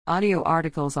Audio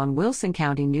articles on Wilson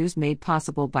County News made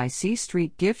possible by C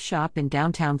Street Gift Shop in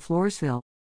downtown Floresville.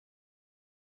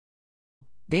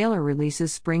 Baylor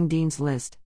releases Spring Dean's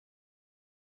List.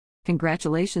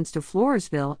 Congratulations to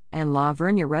Floresville and La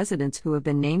Vernia residents who have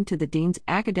been named to the Dean's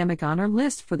Academic Honor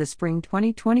List for the spring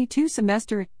 2022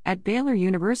 semester at Baylor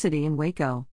University in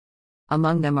Waco.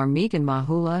 Among them are Megan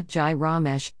Mahula, Jai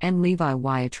Ramesh, and Levi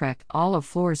Wyatrek, all of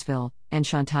Floresville, and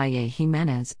Chantaye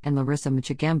Jimenez and Larissa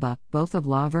Michigemba, both of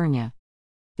La Vernia.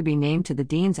 To be named to the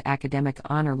Dean's Academic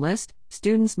Honor List,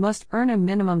 students must earn a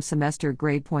minimum semester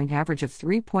grade point average of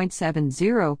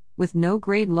 3.70, with no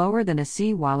grade lower than a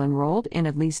C while enrolled in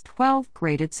at least 12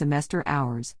 graded semester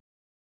hours.